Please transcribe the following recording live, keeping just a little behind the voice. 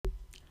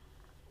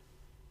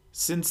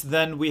Since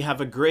then we have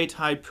a great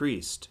high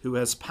priest who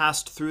has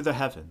passed through the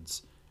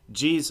heavens,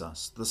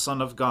 Jesus, the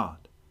Son of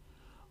God.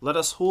 Let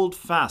us hold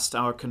fast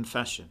our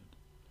confession.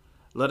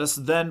 Let us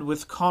then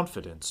with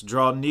confidence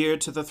draw near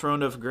to the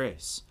throne of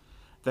grace,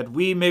 that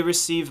we may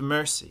receive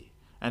mercy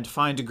and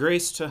find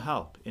grace to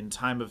help in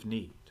time of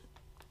need.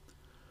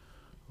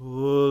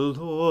 O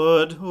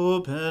Lord,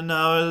 open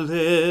our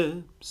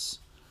lips,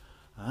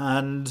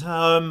 and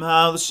our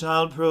mouth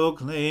shall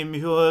proclaim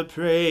your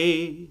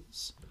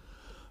praise.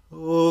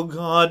 O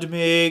God,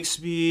 make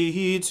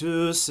speed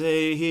to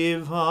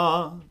save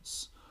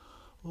us.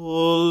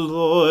 O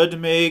Lord,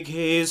 make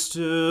haste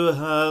to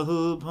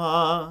help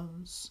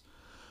us.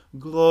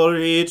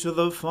 Glory to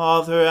the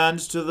Father, and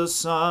to the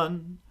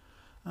Son,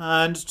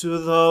 and to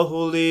the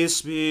Holy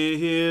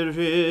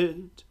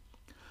Spirit,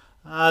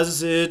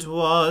 as it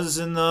was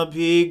in the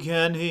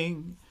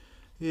beginning,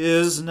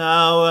 is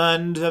now,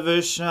 and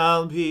ever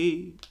shall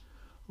be,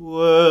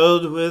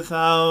 world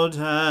without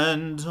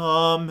end.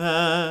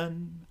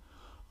 Amen.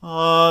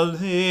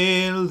 Alleluia.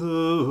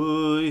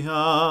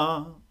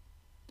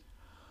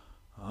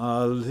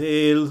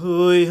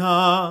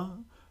 Alleluia.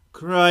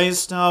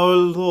 Christ our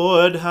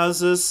Lord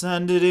has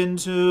ascended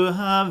into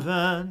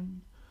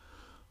heaven.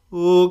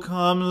 O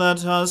come,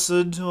 let us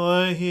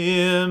adore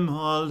him.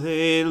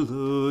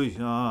 Alleluia.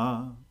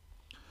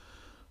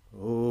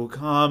 O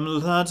come,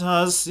 let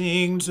us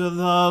sing to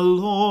the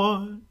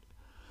Lord.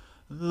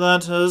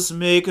 Let us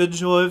make a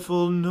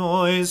joyful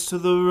noise to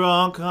the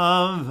rock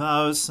of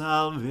our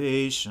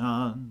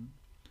salvation.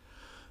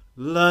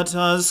 Let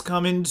us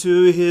come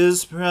into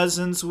his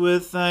presence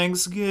with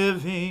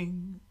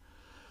thanksgiving.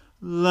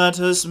 Let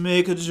us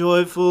make a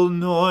joyful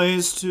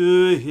noise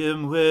to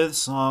him with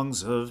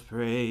songs of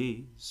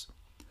praise.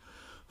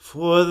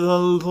 For the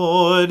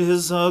Lord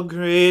is a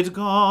great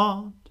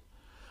God,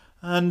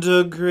 and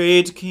a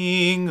great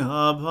King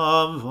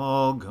above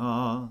all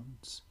gods.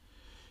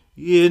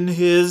 In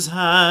his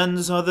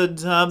hands are the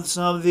depths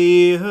of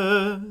the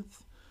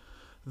earth.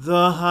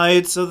 The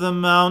heights of the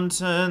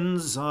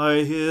mountains are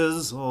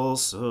his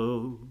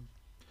also.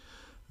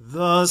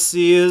 The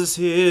sea is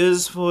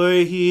his, for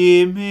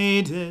he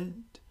made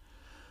it,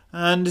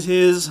 and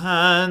his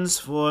hands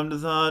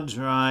formed the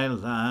dry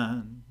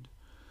land.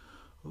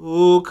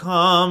 O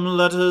come,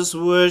 let us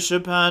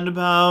worship and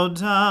bow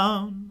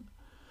down.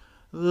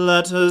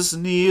 Let us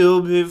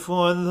kneel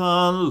before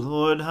the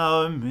Lord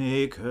our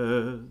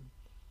Maker.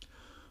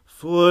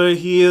 For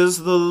he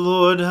is the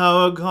Lord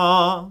our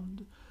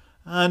God,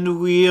 and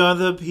we are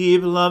the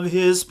people of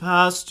his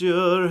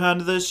pasture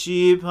and the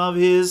sheep of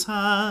his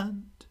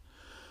hand.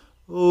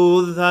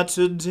 O that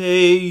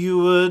today you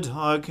would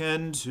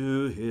hearken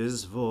to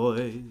his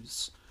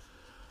voice.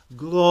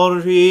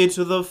 Glory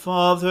to the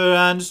Father,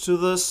 and to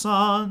the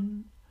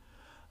Son,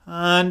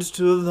 and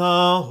to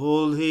the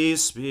Holy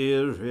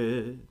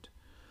Spirit,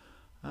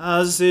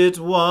 as it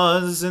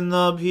was in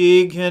the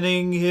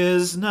beginning,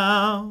 is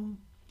now,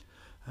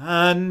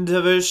 and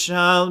ever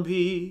shall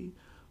be,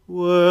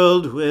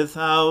 world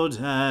without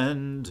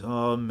end.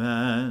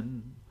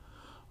 Amen.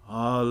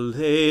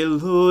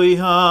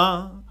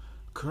 Alleluia.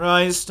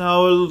 Christ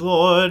our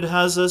Lord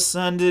has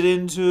ascended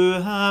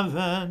into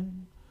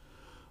heaven.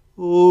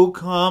 O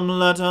come,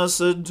 let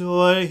us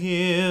adore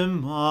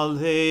him.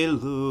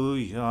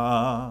 Alleluia.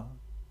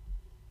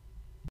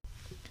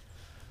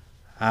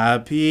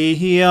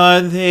 Happy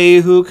are they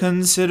who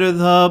consider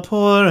the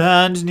poor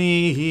and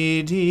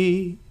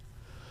needy.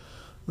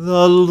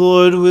 The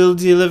Lord will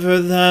deliver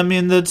them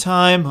in the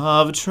time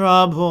of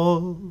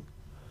trouble.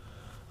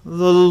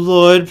 The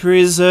Lord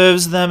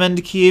preserves them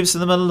and keeps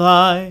them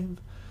alive,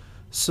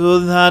 so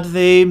that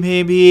they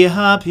may be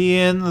happy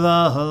in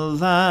the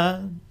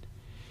land.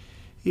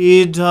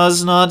 He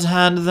does not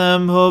hand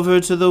them over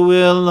to the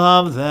will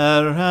of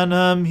their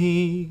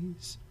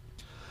enemies.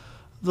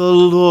 The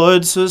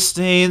Lord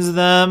sustains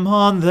them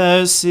on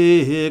their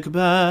sick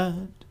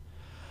bed,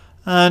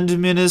 and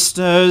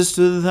ministers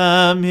to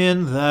them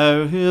in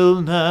their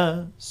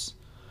illness.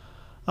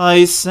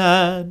 I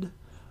said,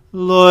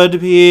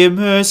 Lord, be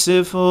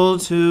merciful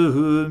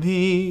to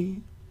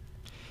me.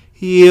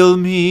 Heal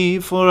me,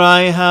 for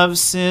I have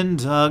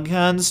sinned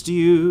against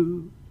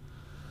you.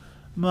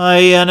 My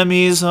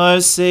enemies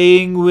are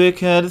saying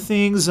wicked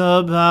things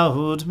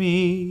about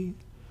me.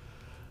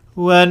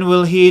 When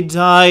will he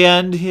die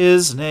and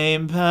his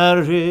name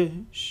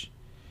perish?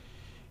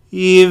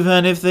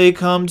 Even if they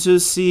come to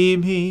see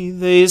me,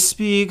 they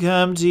speak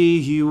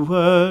empty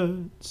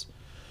words.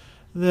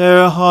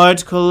 Their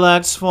heart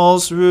collects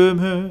false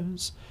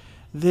rumors.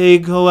 They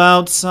go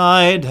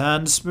outside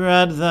and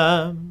spread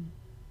them.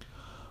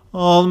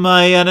 All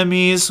my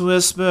enemies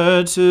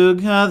whisper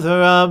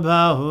together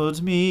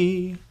about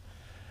me,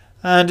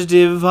 and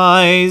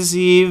devise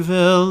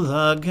evil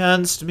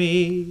against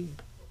me.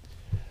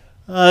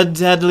 A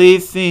deadly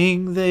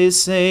thing, they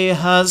say,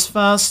 has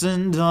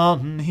fastened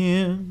on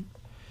him.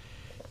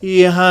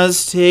 He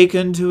has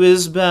taken to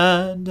his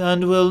bed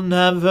and will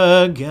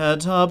never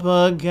get up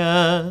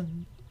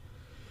again.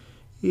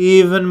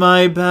 Even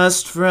my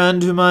best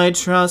friend whom I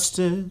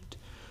trusted,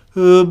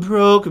 who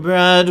broke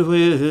bread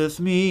with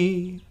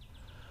me,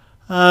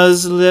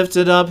 has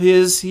lifted up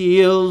his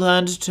heel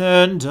and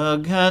turned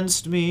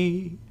against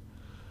me.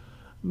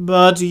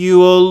 But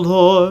you, O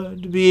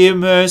Lord, be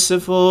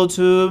merciful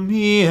to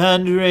me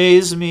and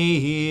raise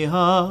me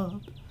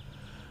up,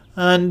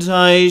 and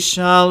I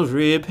shall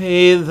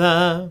repay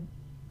them.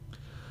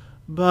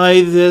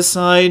 By this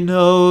I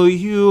know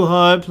you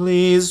are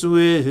pleased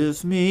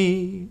with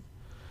me,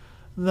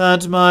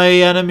 that my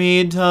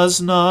enemy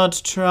does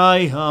not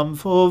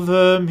triumph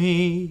over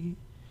me.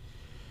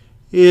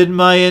 In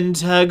my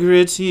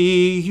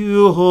integrity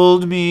you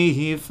hold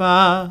me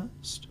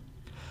fast,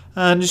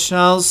 and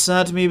shall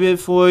set me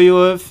before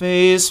your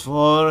face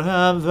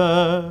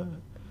forever.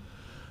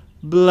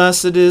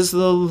 Blessed is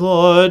the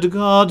Lord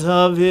God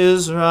of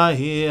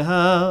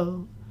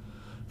Israel,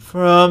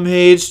 from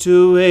age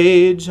to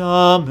age.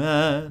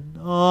 Amen.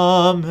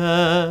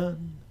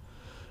 Amen.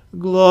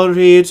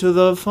 Glory to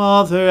the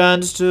Father,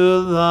 and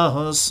to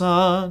the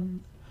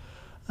Son,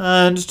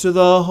 and to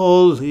the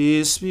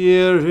Holy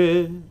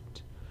Spirit,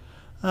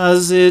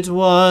 as it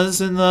was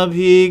in the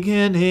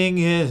beginning,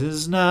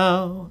 is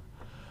now,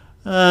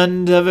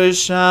 and ever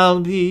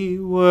shall be,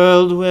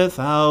 world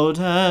without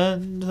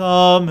end.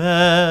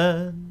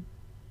 Amen.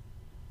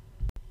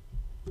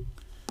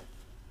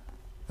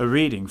 A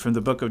reading from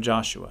the book of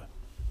Joshua.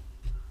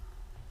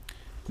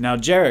 Now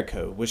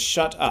Jericho was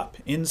shut up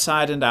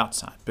inside and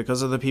outside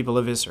because of the people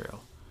of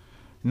Israel.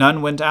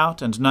 None went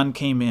out and none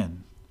came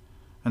in.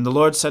 And the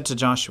Lord said to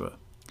Joshua,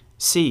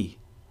 See,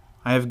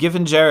 I have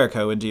given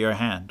Jericho into your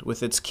hand,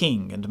 with its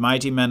king and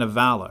mighty men of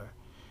valor.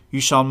 You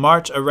shall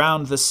march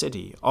around the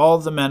city, all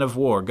the men of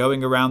war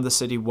going around the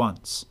city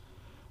once.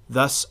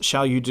 Thus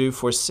shall you do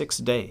for 6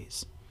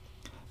 days.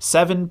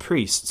 7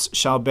 priests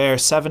shall bear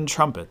 7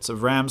 trumpets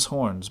of ram's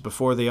horns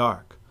before the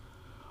ark.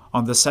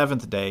 On the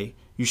 7th day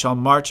you shall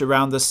march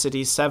around the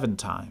city 7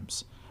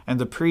 times, and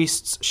the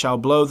priests shall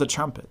blow the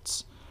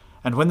trumpets.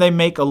 And when they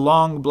make a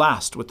long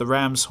blast with the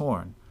ram's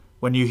horn,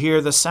 when you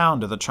hear the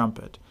sound of the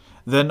trumpet,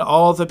 then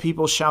all the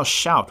people shall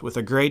shout with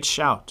a great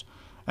shout,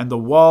 and the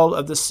wall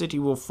of the city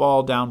will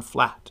fall down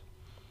flat.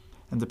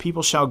 And the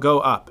people shall go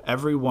up,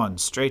 every one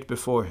straight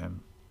before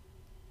him.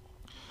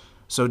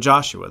 So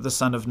Joshua the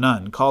son of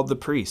Nun called the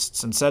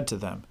priests, and said to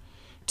them,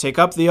 Take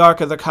up the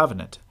ark of the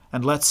covenant,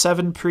 and let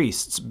 7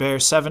 priests bear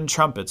 7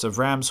 trumpets of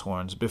ram's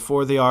horns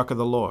before the ark of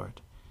the Lord.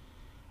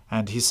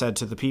 And he said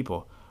to the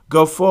people,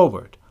 Go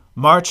forward,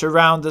 march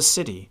around the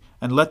city,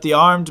 and let the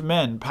armed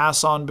men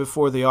pass on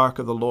before the ark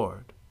of the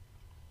Lord.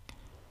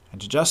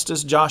 And just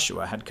as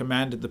Joshua had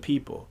commanded the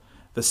people,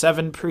 the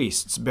 7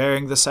 priests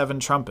bearing the 7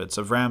 trumpets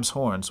of ram's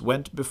horns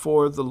went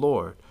before the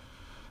Lord,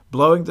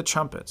 blowing the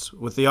trumpets,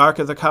 with the ark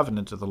of the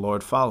covenant of the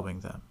Lord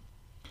following them.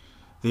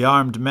 The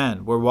armed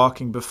men were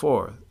walking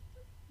before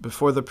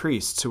the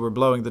priests who were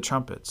blowing the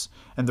trumpets,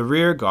 and the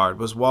rear guard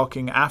was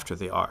walking after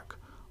the ark,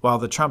 while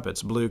the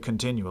trumpets blew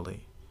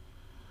continually.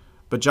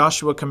 But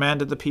Joshua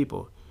commanded the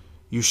people,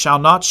 You shall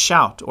not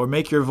shout or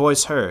make your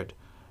voice heard,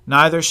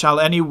 neither shall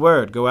any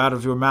word go out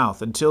of your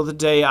mouth until the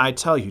day I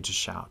tell you to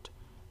shout.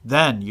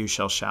 Then you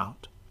shall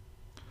shout.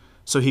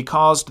 So he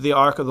caused the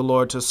ark of the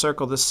Lord to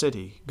circle the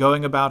city,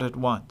 going about it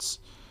once.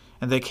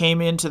 And they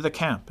came into the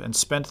camp, and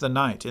spent the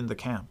night in the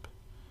camp.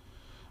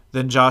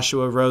 Then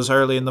Joshua rose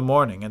early in the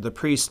morning, and the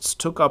priests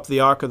took up the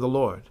ark of the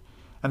Lord.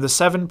 And the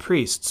 7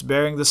 priests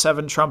bearing the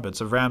 7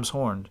 trumpets of ram's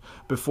horn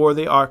before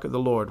the ark of the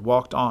Lord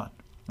walked on,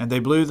 and they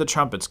blew the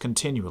trumpets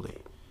continually.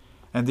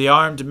 And the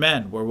armed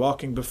men were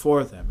walking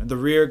before them, and the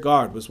rear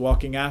guard was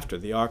walking after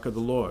the ark of the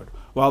Lord,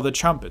 while the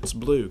trumpets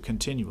blew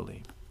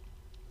continually.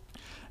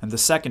 And the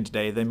 2nd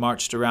day they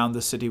marched around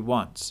the city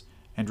once,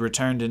 and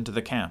returned into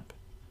the camp.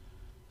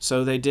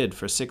 So they did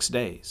for 6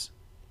 days.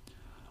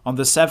 On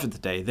the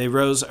 7th day they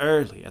rose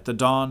early at the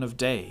dawn of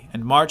day,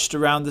 and marched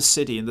around the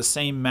city in the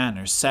same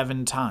manner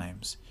 7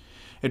 times.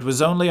 It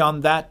was only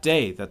on that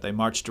day that they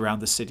marched around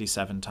the city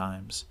 7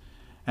 times.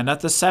 And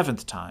at the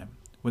 7th time,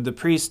 when the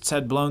priests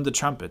had blown the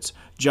trumpets,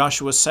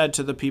 Joshua said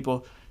to the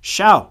people,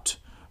 Shout,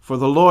 for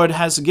the Lord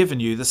has given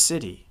you the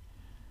city.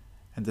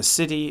 And the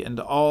city and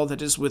all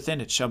that is within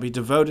it shall be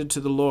devoted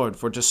to the Lord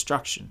for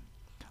destruction.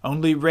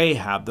 Only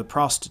Rahab the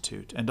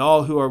prostitute, and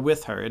all who are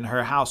with her in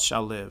her house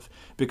shall live,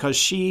 because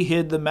she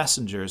hid the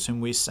messengers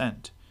whom we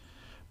sent.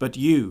 But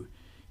you,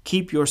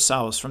 keep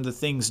yourselves from the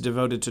things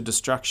devoted to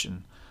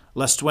destruction,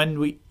 lest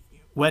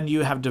when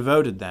you have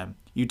devoted them,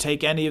 you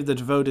take any of the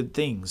devoted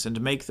things, and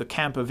make the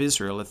camp of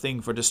Israel a thing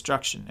for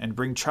destruction, and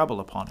bring trouble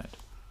upon it.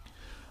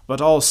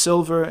 But all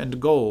silver and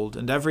gold,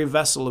 and every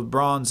vessel of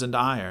bronze and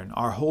iron,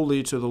 are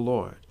holy to the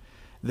Lord.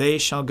 They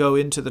shall go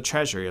into the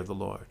treasury of the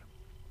Lord.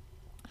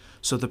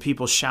 So the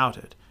people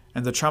shouted,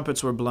 and the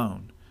trumpets were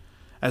blown.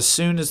 As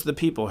soon as the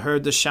people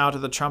heard the shout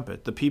of the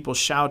trumpet, the people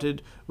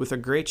shouted with a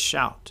great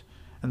shout,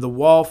 and the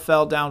wall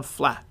fell down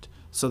flat,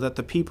 so that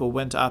the people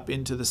went up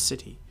into the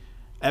city,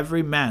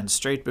 every man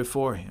straight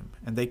before him,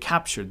 and they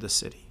captured the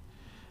city.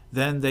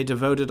 Then they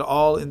devoted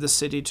all in the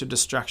city to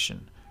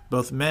destruction,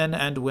 both men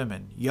and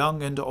women,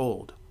 young and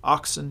old,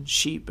 oxen,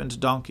 sheep, and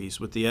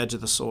donkeys, with the edge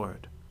of the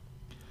sword.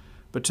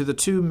 But to the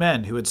 2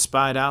 men who had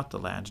spied out the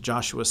land,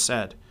 Joshua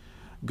said,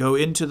 "Go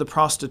into the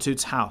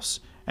prostitute's house,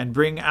 and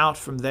bring out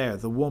from there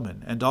the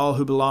woman and all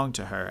who belong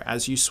to her,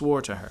 as you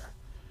swore to her."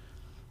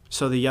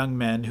 So the young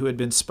men who had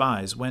been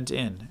spies went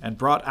in, and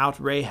brought out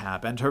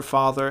Rahab and her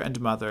father and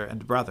mother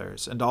and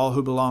brothers, and all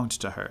who belonged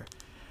to her.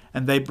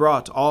 And they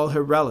brought all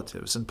her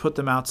relatives, and put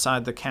them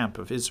outside the camp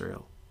of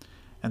Israel.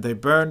 And they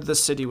burned the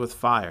city with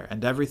fire,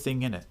 and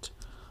everything in it.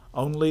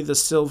 Only the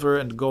silver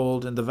and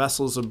gold and the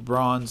vessels of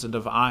bronze and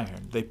of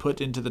iron they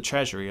put into the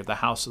treasury of the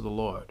house of the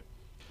Lord.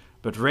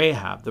 But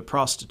Rahab the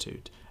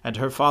prostitute, and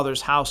her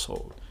father's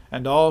household,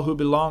 and all who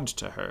belonged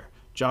to her,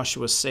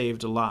 Joshua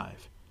saved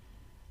alive.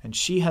 And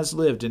she has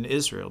lived in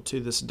Israel to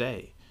this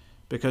day,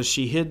 because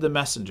she hid the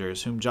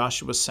messengers whom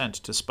Joshua sent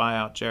to spy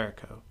out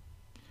Jericho.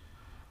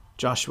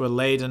 Joshua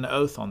laid an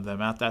oath on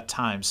them at that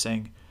time,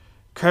 saying,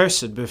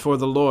 "Cursed before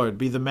the Lord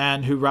be the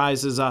man who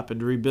rises up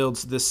and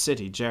rebuilds this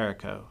city,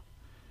 Jericho.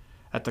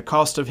 At the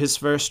cost of his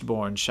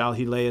firstborn shall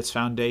he lay its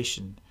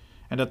foundation,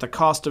 and at the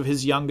cost of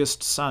his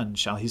youngest son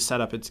shall he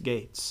set up its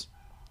gates."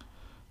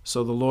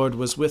 So the Lord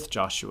was with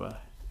Joshua,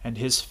 and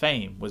his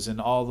fame was in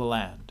all the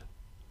land.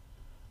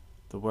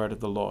 The word of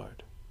the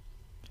Lord.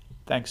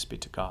 Thanks be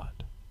to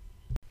God.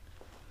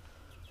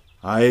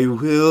 I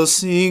will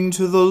sing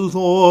to the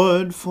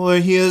Lord, for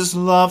he is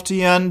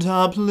lofty and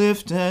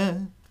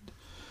uplifted.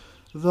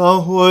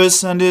 The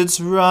horse and its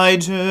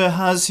rider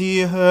has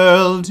he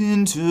hurled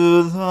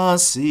into the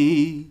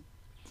sea.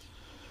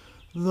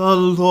 The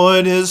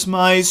Lord is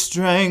my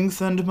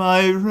strength and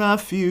my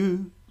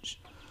refuge.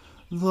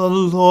 The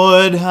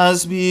Lord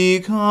has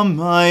become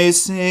my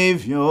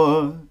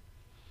Savior.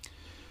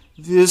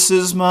 This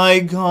is my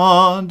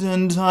God,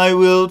 and I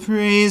will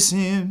praise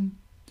him,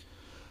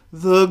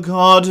 the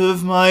God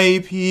of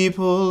my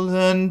people,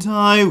 and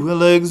I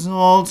will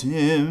exalt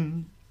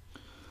him.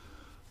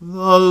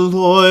 The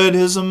Lord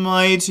is a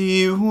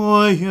mighty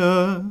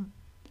warrior.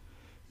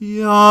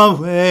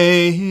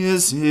 Yahweh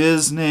is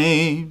his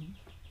name.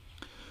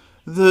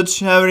 The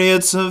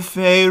chariots of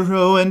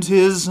Pharaoh and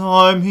his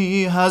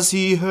army has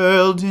he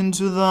hurled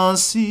into the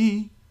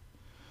sea.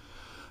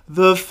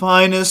 The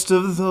finest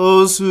of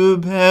those who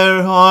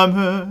bear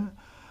armor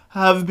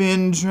have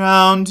been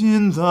drowned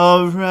in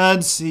the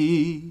Red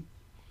Sea.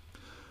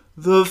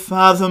 The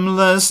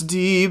fathomless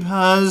deep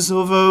has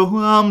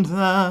overwhelmed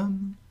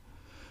them.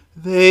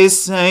 They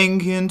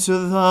sank into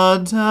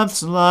the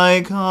depths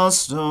like a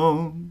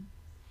stone.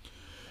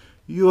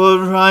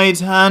 Your right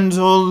hand,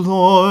 O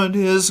Lord,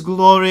 is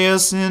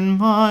glorious in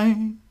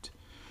might.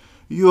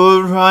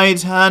 Your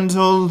right hand,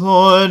 O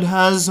Lord,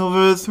 has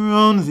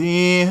overthrown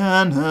the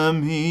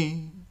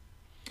enemy.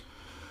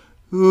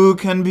 Who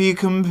can be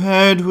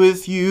compared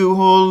with you,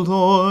 O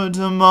Lord,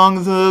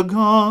 among the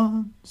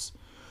gods?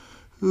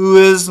 Who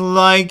is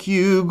like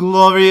you,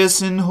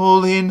 glorious in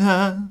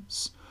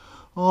holiness,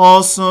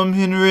 awesome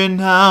in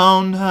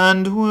renown,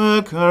 and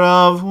worker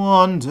of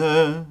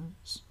wonders?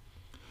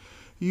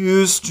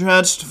 You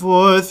stretched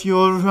forth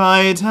your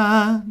right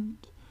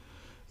hand.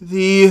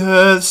 The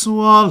earth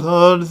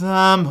swallowed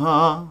them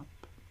up.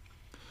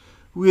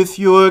 With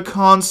your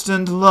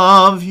constant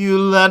love you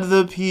led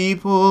the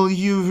people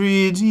you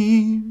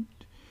redeemed.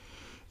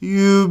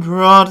 You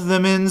brought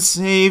them in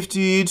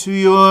safety to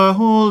your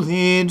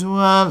holy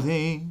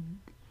dwelling.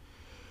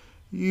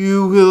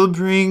 You will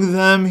bring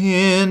them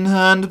in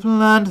and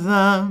plant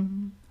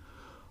them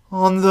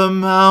on the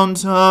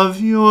mount of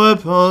your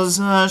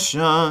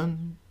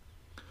possession,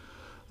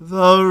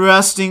 the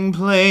resting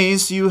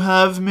place you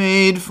have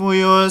made for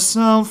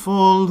yourself,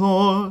 O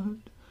Lord,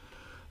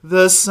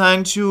 the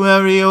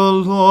sanctuary, O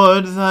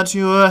Lord, that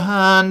your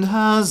hand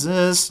has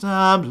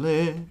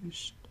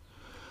established.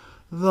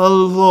 The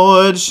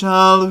Lord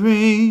shall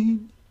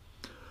reign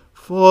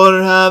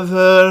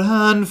forever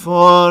and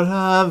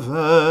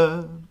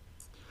forever.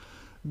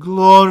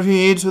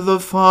 Glory to the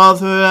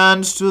Father,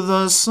 and to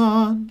the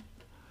Son,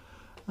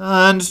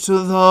 and to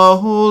the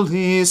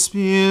Holy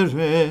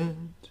Spirit,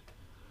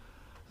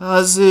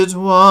 as it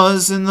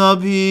was in the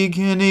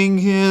beginning,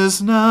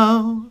 is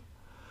now,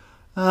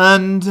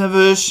 and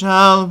ever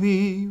shall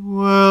be,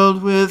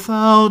 world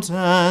without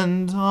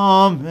end.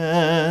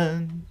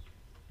 Amen.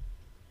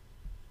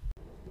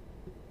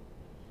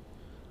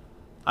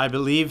 I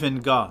believe in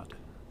God,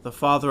 the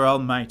Father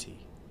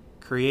Almighty,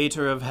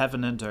 creator of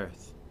heaven and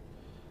earth.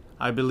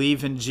 I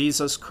believe in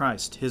Jesus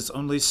Christ, his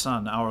only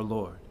Son, our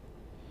Lord.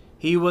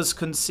 He was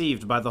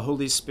conceived by the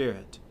Holy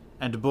Spirit,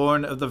 and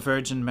born of the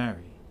Virgin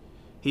Mary.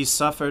 He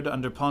suffered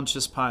under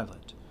Pontius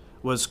Pilate,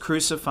 was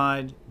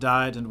crucified,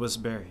 died, and was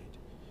buried.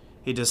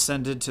 He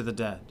descended to the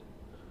dead.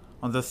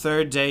 On the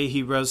 3rd day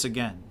he rose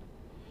again.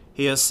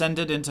 He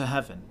ascended into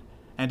heaven,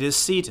 and is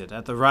seated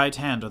at the right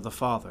hand of the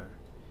Father.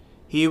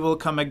 He will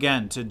come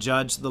again to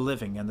judge the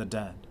living and the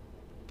dead.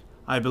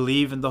 I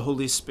believe in the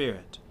Holy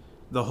Spirit,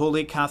 the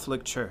Holy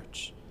Catholic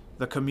Church,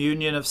 the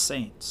communion of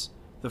saints,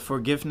 the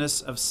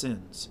forgiveness of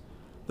sins,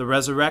 the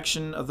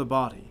resurrection of the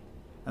body,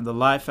 and the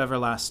life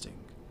everlasting.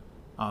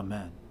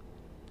 Amen.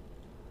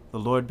 The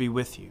Lord be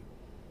with you.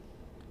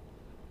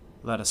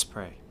 Let us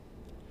pray.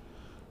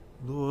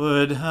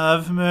 Lord,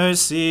 have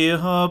mercy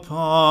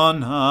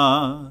upon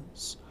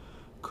us.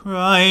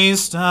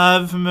 Christ,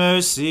 have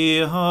mercy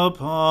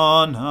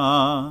upon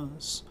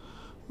us.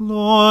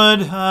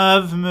 Lord,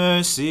 have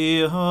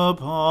mercy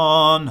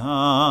upon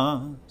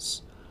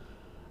us.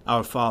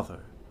 Our Father,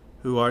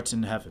 who art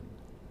in heaven,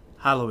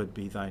 hallowed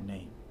be thy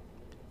name.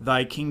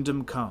 Thy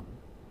kingdom come,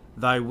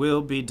 thy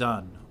will be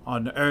done,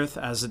 on earth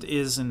as it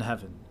is in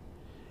heaven.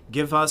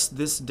 Give us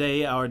this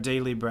day our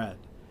daily bread,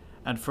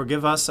 and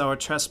forgive us our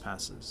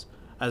trespasses,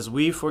 as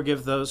we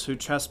forgive those who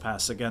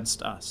trespass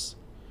against us.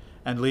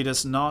 And lead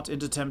us not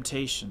into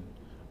temptation,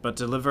 but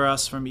deliver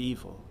us from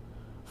evil.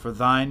 For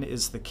thine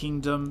is the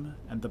kingdom,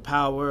 and the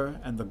power,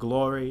 and the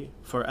glory,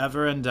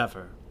 forever and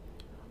ever.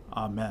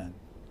 Amen.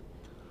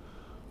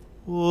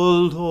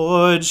 O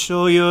Lord,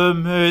 show your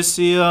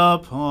mercy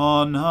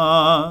upon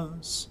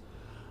us,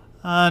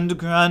 and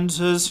grant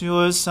us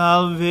your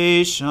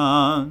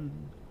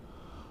salvation.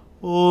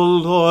 O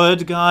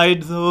Lord,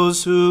 guide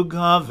those who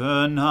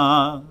govern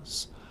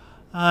us,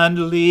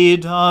 and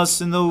lead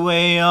us in the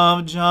way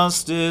of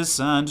justice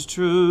and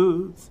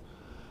truth.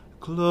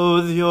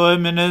 Clothe your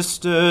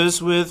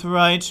ministers with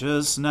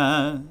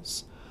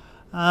righteousness,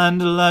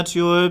 and let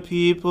your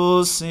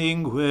people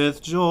sing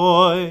with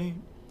joy.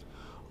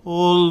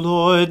 O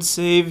Lord,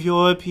 save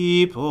your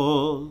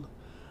people,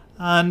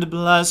 and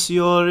bless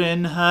your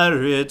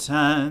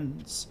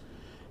inheritance.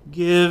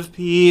 Give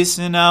peace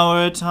in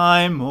our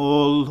time,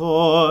 O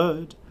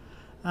Lord,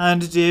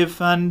 and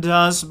defend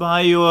us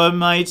by your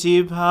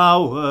mighty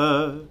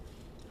power.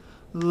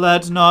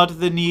 Let not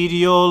the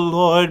needy, O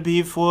Lord,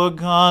 be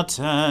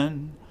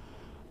forgotten,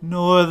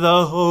 nor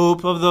the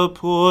hope of the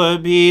poor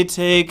be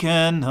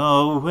taken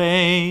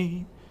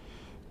away.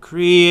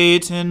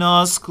 Create in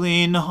us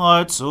clean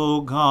hearts,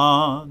 O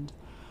God,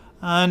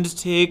 and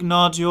take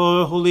not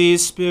your Holy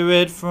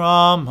Spirit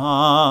from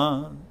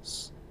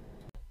us.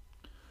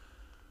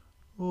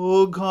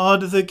 O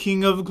God, the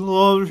King of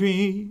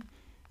glory,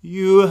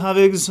 you have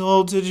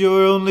exalted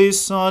your only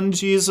Son,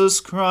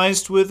 Jesus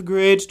Christ, with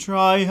great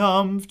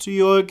triumph to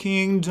your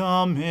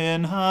kingdom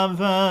in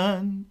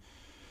heaven.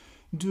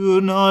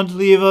 Do not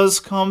leave us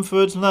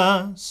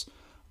comfortless,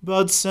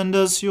 but send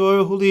us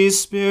your Holy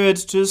Spirit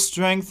to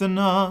strengthen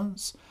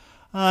us,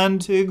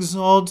 and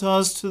exalt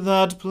us to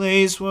that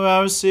place where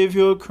our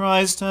Saviour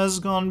Christ has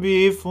gone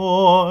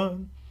before,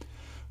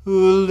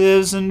 who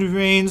lives and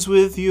reigns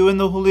with you in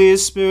the Holy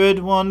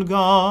Spirit, one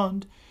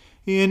God,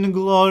 in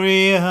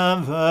glory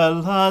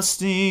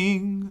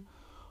everlasting.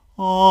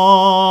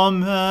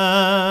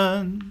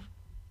 Amen.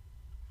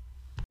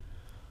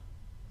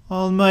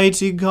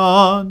 Almighty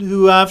God,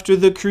 who after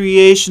the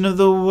creation of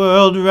the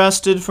world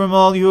rested from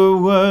all your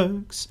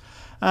works,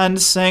 and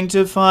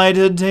sanctified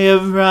a day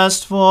of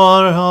rest for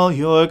all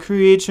your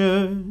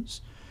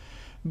creatures,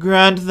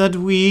 grant that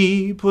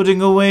we,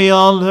 putting away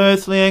all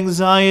earthly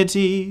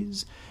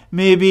anxieties,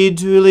 may be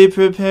duly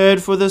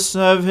prepared for the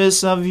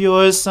service of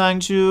your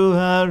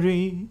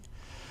sanctuary,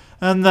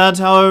 and that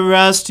our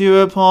rest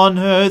here upon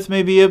earth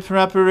may be a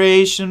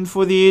preparation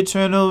for the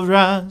eternal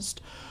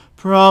rest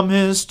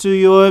promised to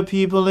your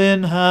people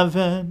in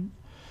heaven,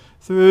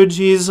 through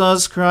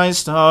Jesus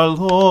Christ our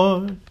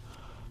Lord.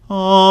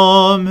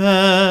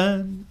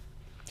 Amen.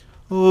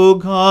 O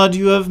God,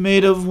 you have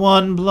made of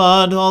one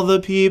blood all the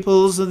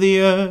peoples of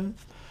the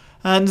earth,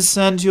 and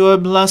sent your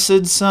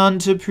blessed Son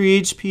to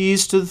preach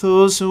peace to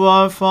those who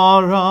are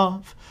far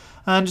off,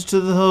 and to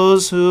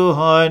those who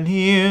are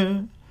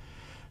near.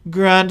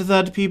 Grant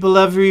that people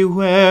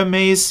everywhere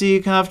may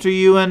seek after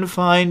you and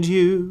find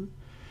you.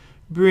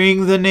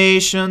 Bring the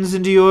nations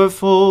into your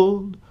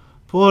fold,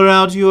 pour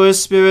out your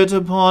Spirit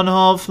upon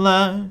all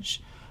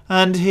flesh,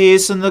 and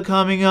hasten the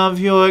coming of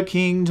your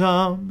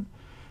kingdom.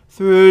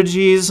 Through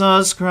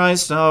Jesus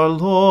Christ our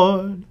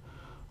Lord.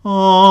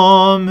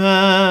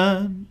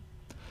 Amen.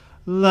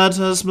 Let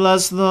us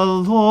bless the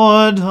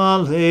Lord.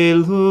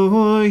 Alleluia.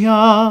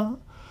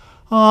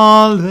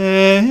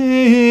 Alleluia.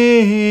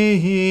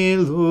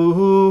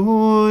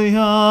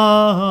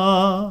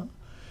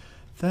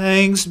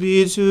 Thanks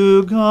be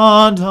to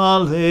God.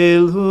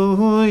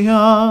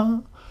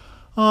 Alleluia.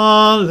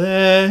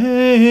 Alleluia.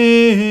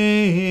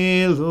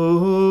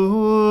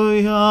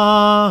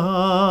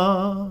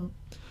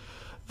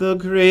 The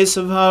grace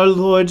of our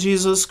Lord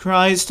Jesus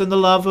Christ, and the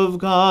love of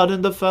God,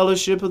 and the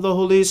fellowship of the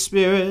Holy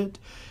Spirit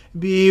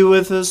be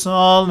with us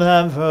all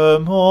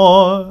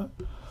evermore.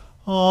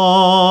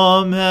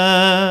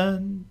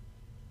 Amen.